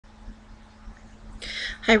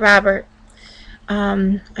Hi, Robert.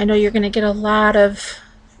 I know you're going to get a lot of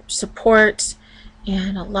support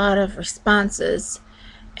and a lot of responses,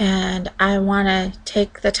 and I want to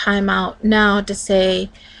take the time out now to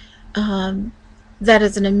say um, that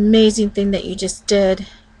is an amazing thing that you just did,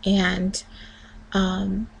 and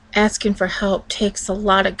asking for help takes a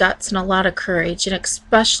lot of guts and a lot of courage, and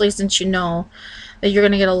especially since you know that you're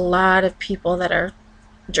going to get a lot of people that are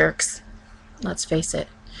jerks. Let's face it.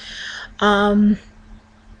 Um,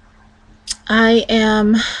 I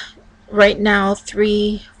am right now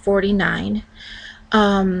 349.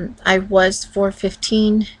 I was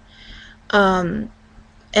 415. Um,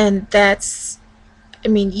 and that's, I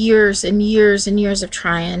mean, years and years and years of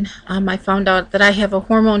trying. I found out that I have a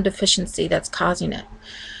hormone deficiency that's causing it.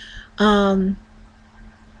 Um,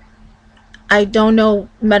 I don't know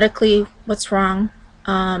medically what's wrong.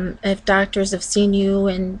 If doctors have seen you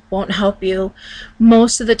and won't help you,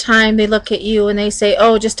 most of the time they look at you and they say,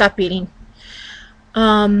 oh, just stop eating.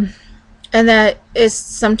 Um, and that is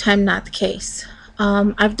sometimes not the case.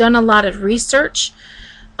 I've done a lot of research,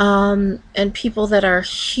 and people that are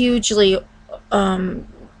hugely um,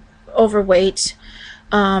 overweight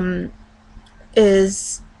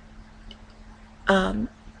is, um,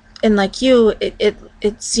 and like you,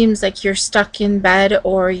 it seems like you're stuck in bed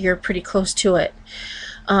or you're pretty close to it.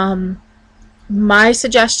 Um, my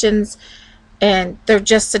suggestions, and they're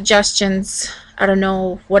just suggestions, I don't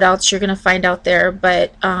know what else you're going to find out there,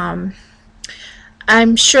 but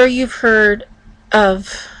I'm sure you've heard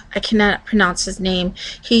of, I cannot pronounce his name.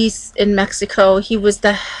 He's in Mexico. He was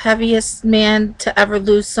the heaviest man to ever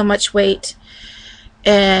lose so much weight,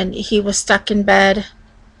 and he was stuck in bed.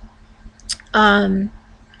 Um,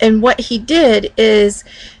 and what he did is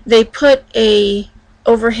they put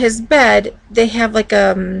over his bed, they have like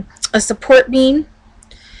a support beam,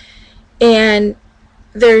 and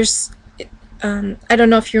there's I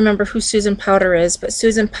don't know if you remember who Susan Powter is, but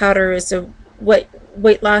Susan Powter is a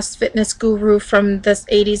weight loss fitness guru from the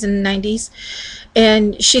 80s and 90s,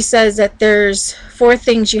 and she says that there's four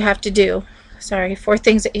things you have to do. Sorry, four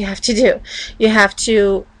things that you have to do. You have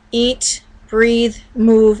to eat, breathe,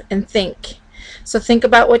 move, and think. So think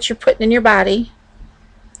about what you're putting in your body.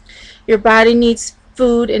 Your body needs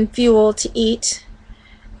food and fuel to eat,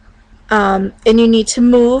 and you need to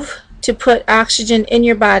move to put oxygen in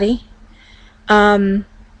your body.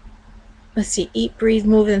 Let's see, eat, breathe,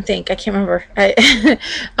 move, and think. I can't remember.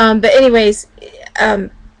 But anyways,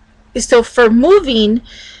 so for moving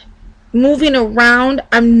around,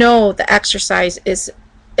 I know the exercise is,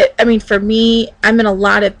 I mean, for me, I'm in a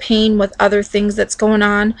lot of pain with other things that's going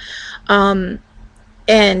on,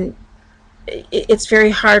 and it's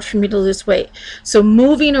very hard for me to lose weight. So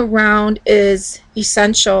moving around is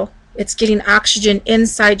essential. It's getting oxygen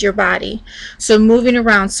inside your body. So moving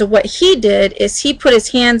around. So what he did is he put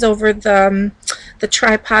his hands over the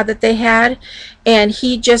tripod that they had, and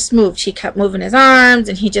he just moved. He kept moving his arms,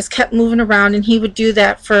 and he just kept moving around, and he would do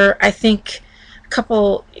that for, I think, a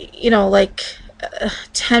couple, like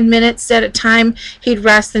 10 minutes at a time. He'd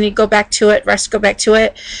rest, then he'd go back to it, rest, go back to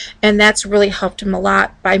it, and that's really helped him a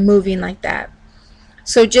lot by moving like that.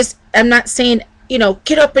 So just, I'm not saying,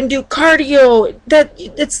 get up and do cardio. That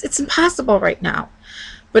it's impossible right now.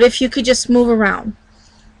 But if you could just move around,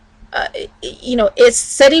 it's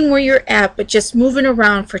sitting where you're at, but just moving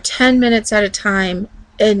around for 10 minutes at a time,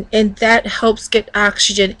 and that helps get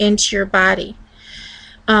oxygen into your body.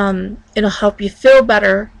 It'll help you feel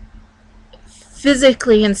better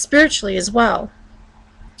physically and spiritually as well.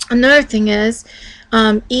 Another thing is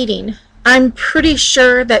eating. I'm pretty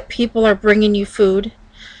sure that people are bringing you food.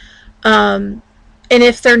 And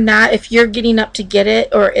if they're not, if you're getting up to get it,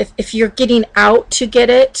 or if you're getting out to get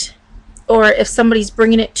it, or if somebody's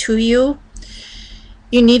bringing it to you,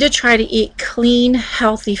 you need to try to eat clean,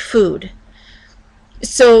 healthy food.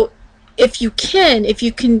 So if you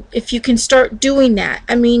can start doing that.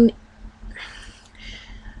 I mean,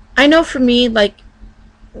 I know for me, like,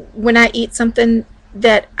 when I eat something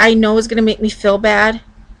that I know is going to make me feel bad,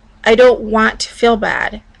 I don't want to feel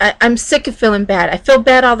bad. I'm sick of feeling bad. I feel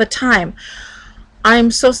bad all the time.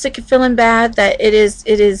 I'm so sick of feeling bad that it is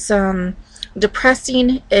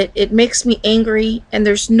depressing. It makes me angry, and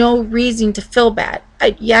there's no reason to feel bad.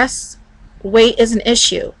 Yes, weight is an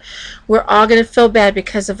issue. We're all going to feel bad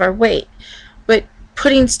because of our weight, but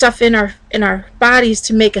putting stuff in our bodies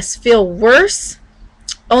to make us feel worse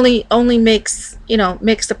only makes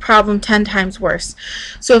the problem 10 times worse.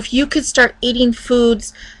 So if you could start eating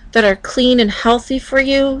foods that are clean and healthy for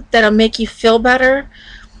you, that'll make you feel better.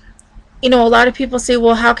 A lot of people say,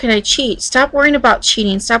 well, how can I cheat? Stop worrying about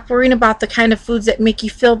cheating. Stop worrying about the kind of foods that make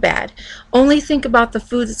you feel bad. Only think about the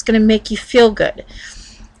foods that's going to make you feel good.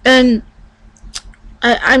 And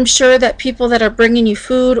I'm sure that people that are bringing you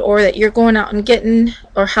food, or that you're going out and getting,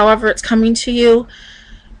 or however it's coming to you,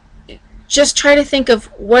 just try to think of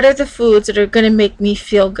what are the foods that are going to make me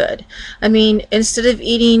feel good. I mean, instead of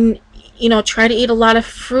eating, try to eat a lot of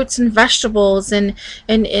fruits and vegetables, and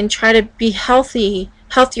try to be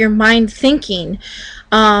healthier mind thinking.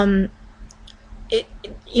 Um, it,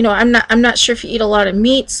 I'm not sure if you eat a lot of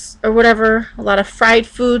meats or whatever, a lot of fried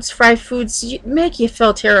foods make you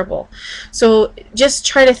feel terrible. So just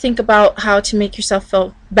try to think about how to make yourself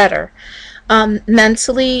feel better,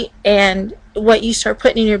 mentally, and what you start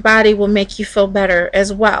putting in your body will make you feel better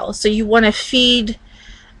as well. So you want to feed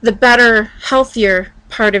the better, healthier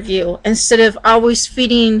part of you instead of always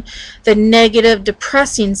feeding the negative,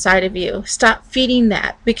 depressing side of you. Stop feeding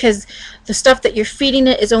that, because the stuff that you're feeding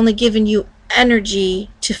it is only giving you energy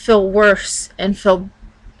to feel worse and feel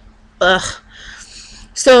ugh.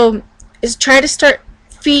 So is try to start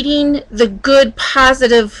feeding the good,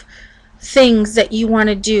 positive things that you want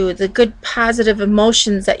to do, the good, positive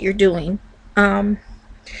emotions that you're doing. And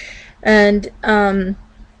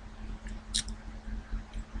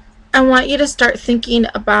I want you to start thinking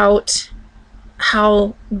about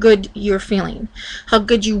how good you're feeling, how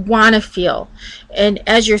good you want to feel. And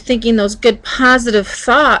as you're thinking those good positive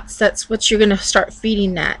thoughts, that's what you're going to start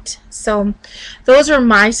feeding that. So those are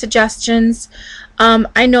my suggestions.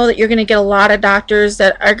 I know that you're going to get a lot of doctors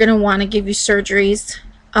that are going to want to give you surgeries.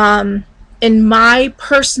 In my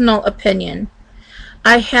personal opinion,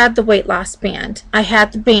 I had the weight loss band. I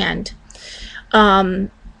had the band.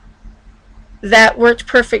 That worked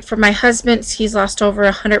perfect for my husband. He's lost over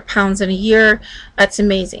 100 pounds in a year. That's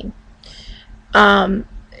amazing.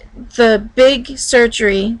 The big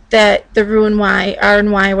surgery, that the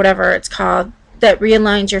RNY, whatever it's called, that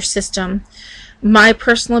realigns your system, my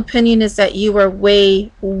personal opinion is that you are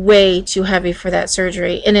way, way too heavy for that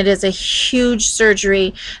surgery. And it is a huge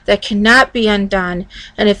surgery that cannot be undone.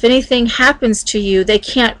 And if anything happens to you, they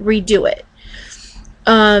can't redo it.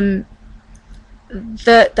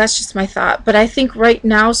 That's just my thought. But I think right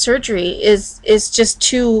now surgery is just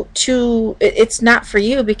too it's not for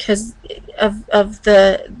you because of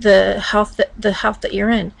the health that you're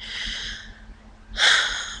in.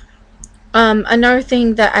 Another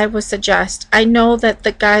thing that I would suggest, I know that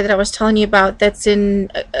the guy that I was telling you about that's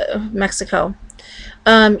in Mexico,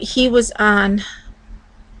 he was on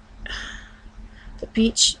the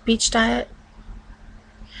beach diet.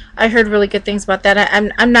 I heard really good things about that.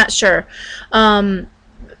 I'm not sure.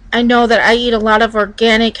 I know that I eat a lot of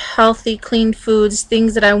organic, healthy, clean foods,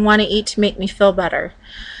 things that I want to eat to make me feel better.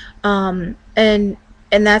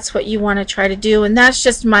 And that's what you want to try to do. And that's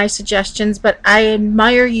just my suggestions. But I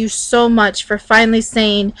admire you so much for finally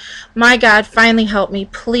saying, my God, finally help me.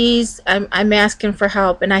 Please, I'm asking for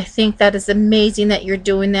help. And I think that is amazing that you're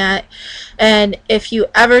doing that. And if you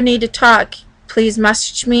ever need to talk, please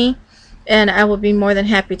message me, and I will be more than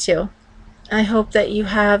happy to. I hope that you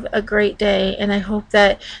have a great day, and I hope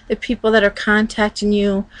that the people that are contacting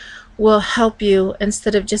you will help you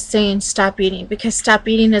instead of just saying stop eating, because stop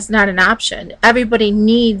eating is not an option. Everybody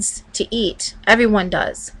needs to eat. Everyone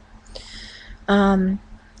does. I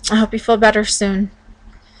hope you feel better soon.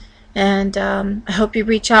 And I hope you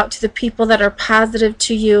reach out to the people that are positive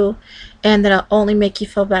to you and that'll only make you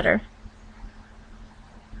feel better.